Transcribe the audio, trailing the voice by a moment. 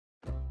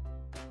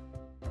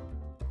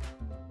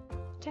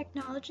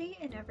Technology,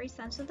 in every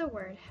sense of the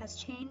word, has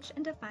changed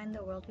and defined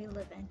the world we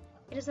live in.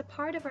 It is a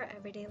part of our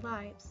everyday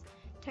lives.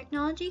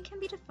 Technology can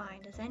be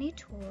defined as any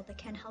tool that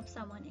can help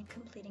someone in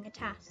completing a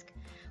task.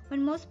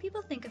 When most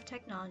people think of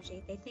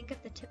technology, they think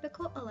of the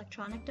typical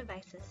electronic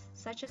devices,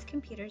 such as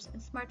computers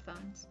and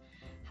smartphones.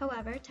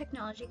 However,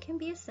 technology can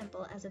be as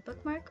simple as a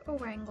bookmark or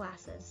wearing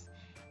glasses.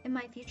 In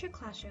my future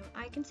classroom,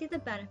 I can see the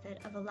benefit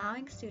of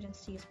allowing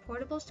students to use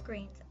portable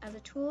screens as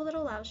a tool that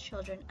allows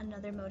children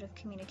another mode of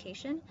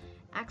communication,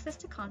 access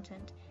to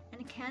content,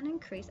 and can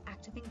increase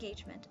active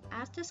engagement,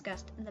 as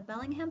discussed in the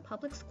Bellingham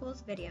Public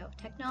Schools video,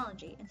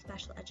 Technology in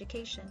Special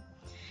Education.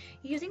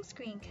 Using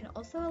screen can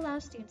also allow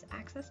students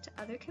access to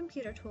other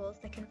computer tools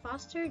that can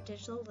foster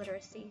digital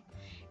literacy.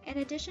 In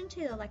addition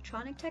to the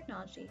electronic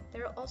technology,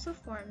 there are also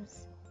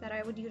forms that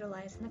I would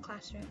utilize in the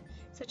classroom,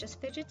 such as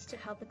fidgets to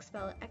help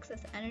expel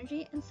excess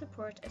energy and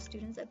support a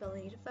student's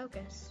ability to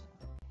focus.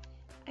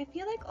 I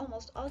feel like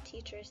almost all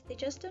teachers, they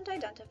just don't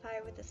identify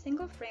with a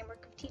single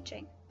framework of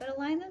teaching, but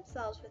align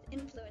themselves with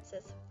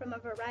influences from a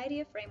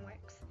variety of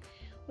frameworks.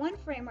 One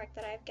framework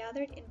that I've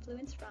gathered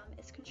influence from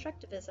is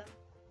constructivism.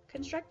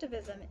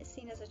 Constructivism is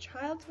seen as a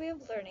child's way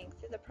of learning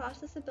through the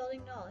process of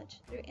building knowledge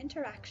through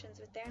interactions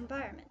with their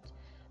environment.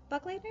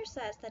 Buckleitner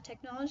says that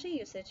technology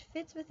usage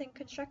fits within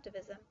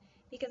constructivism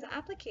because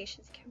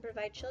applications can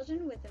provide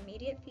children with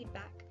immediate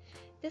feedback.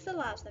 This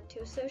allows them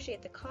to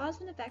associate the cause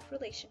and effect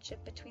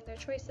relationship between their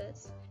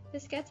choices.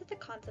 This gets at the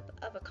concept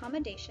of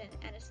accommodation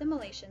and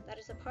assimilation that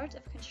is a part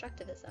of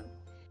constructivism.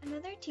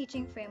 Another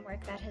teaching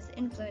framework that has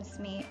influenced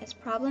me is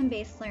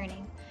problem-based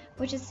learning,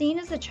 which is seen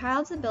as a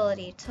child's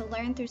ability to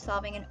learn through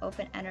solving an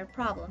open-ended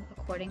problem,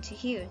 according to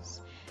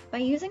Hughes. By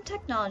using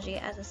technology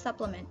as a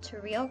supplement to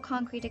real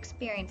concrete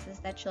experiences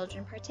that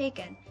children partake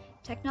in,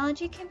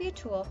 technology can be a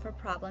tool for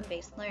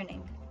problem-based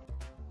learning.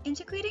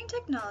 Integrating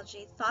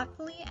technology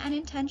thoughtfully and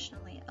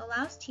intentionally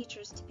allows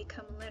teachers to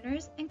become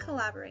learners and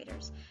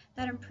collaborators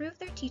that improve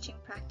their teaching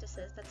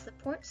practices that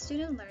support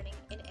student learning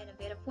in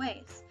innovative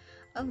ways.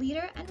 A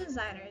leader and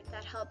designer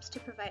that helps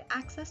to provide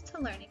access to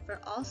learning for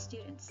all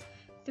students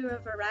through a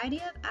variety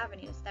of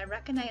avenues that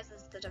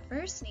recognizes the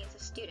diverse needs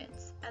of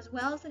students, as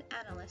well as an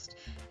analyst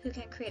who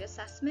can create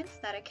assessments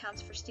that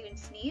accounts for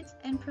students' needs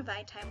and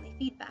provide timely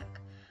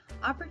feedback.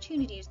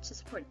 Opportunities to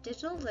support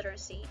digital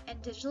literacy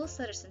and digital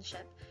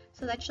citizenship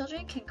so that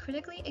children can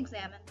critically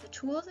examine the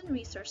tools and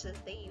resources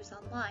they use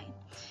online,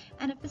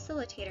 and a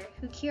facilitator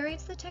who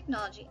curates the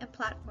technology and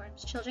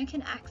platforms children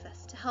can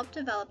access to help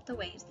develop the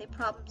ways they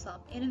problem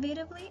solve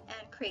innovatively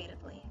and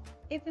creatively.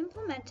 If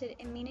implemented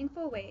in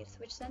meaningful ways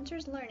which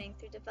centers learning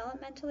through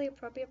developmentally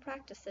appropriate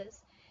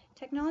practices,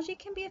 technology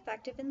can be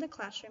effective in the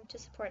classroom to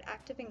support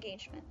active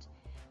engagement.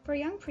 For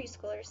young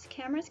preschoolers,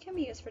 cameras can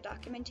be used for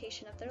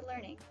documentation of their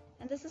learning,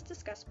 and this is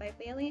discussed by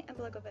Bailey and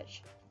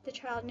Blogovich. The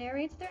child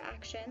narrates their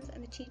actions,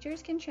 and the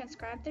teachers can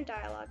transcribe their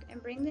dialogue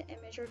and bring the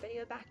image or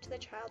video back to the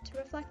child to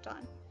reflect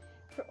on.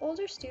 For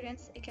older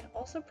students, it can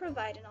also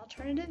provide an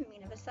alternative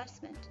mean of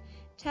assessment.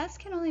 Tests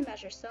can only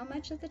measure so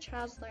much of the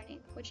child's learning,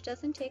 which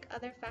doesn't take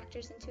other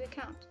factors into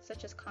account,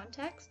 such as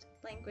context,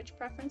 language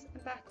preference,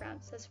 and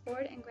background, says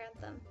Ford and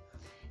Grantham.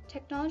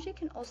 Technology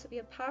can also be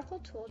a powerful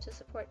tool to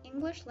support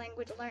English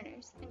language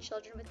learners and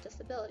children with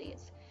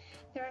disabilities.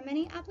 There are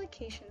many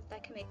applications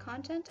that can make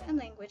content and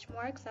language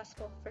more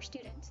accessible for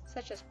students,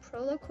 such as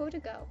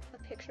Proloquo2Go,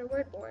 a picture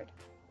word board.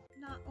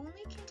 Not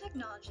only can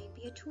technology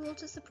be a tool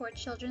to support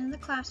children in the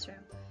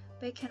classroom,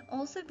 but it can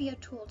also be a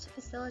tool to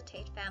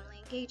facilitate family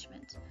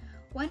engagement.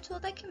 One tool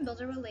that can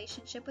build a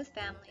relationship with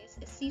families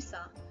is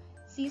Seesaw.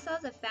 Seesaw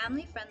is a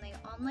family-friendly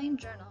online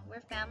journal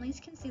where families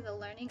can see the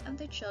learning of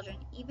their children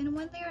even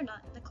when they are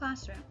not in the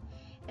classroom.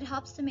 It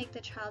helps to make the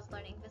child's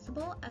learning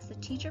visible as the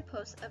teacher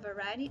posts a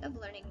variety of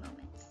learning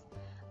moments.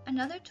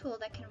 Another tool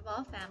that can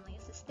involve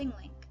families is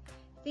ThingLink.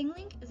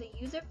 ThingLink is a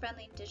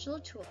user-friendly digital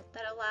tool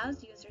that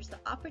allows users the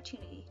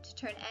opportunity to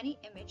turn any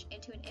image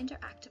into an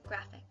interactive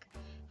graphic.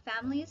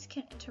 Families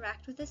can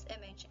interact with this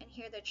image and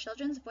hear their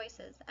children's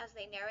voices as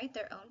they narrate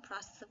their own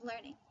process of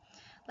learning.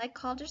 Like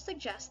Calder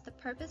suggests, the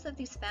purpose of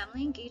these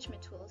family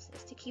engagement tools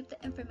is to keep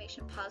the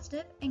information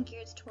positive and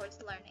geared towards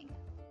learning.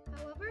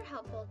 However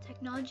helpful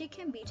technology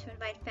can be to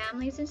invite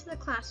families into the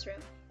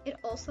classroom, it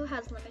also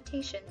has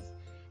limitations.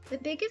 The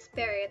biggest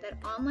barrier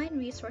that online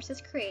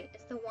resources create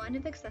is the one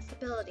of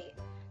accessibility.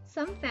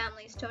 Some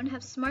families don't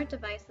have smart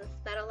devices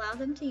that allow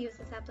them to use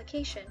this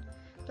application.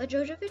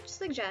 Blagojevich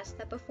suggests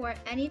that before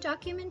any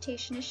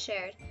documentation is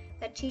shared,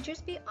 that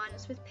teachers be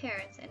honest with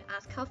parents and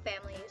ask how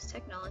families use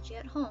technology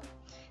at home.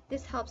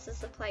 This helps to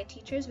supply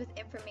teachers with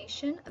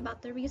information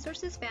about the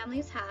resources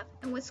families have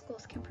and what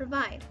schools can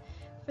provide.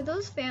 For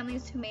those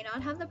families who may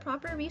not have the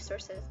proper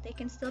resources, they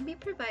can still be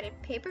provided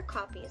paper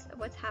copies of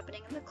what's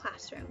happening in the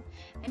classroom,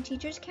 and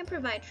teachers can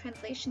provide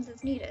translations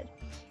as needed.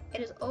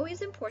 It is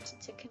always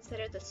important to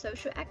consider the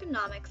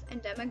socioeconomics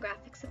and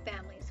demographics of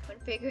families when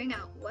figuring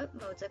out what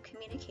modes of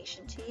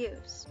communication to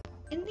use.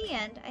 In the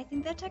end, I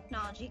think that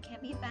technology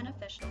can be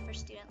beneficial for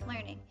student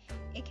learning.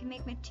 It can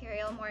make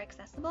material more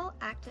accessible,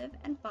 active,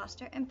 and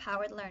foster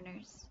empowered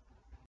learners.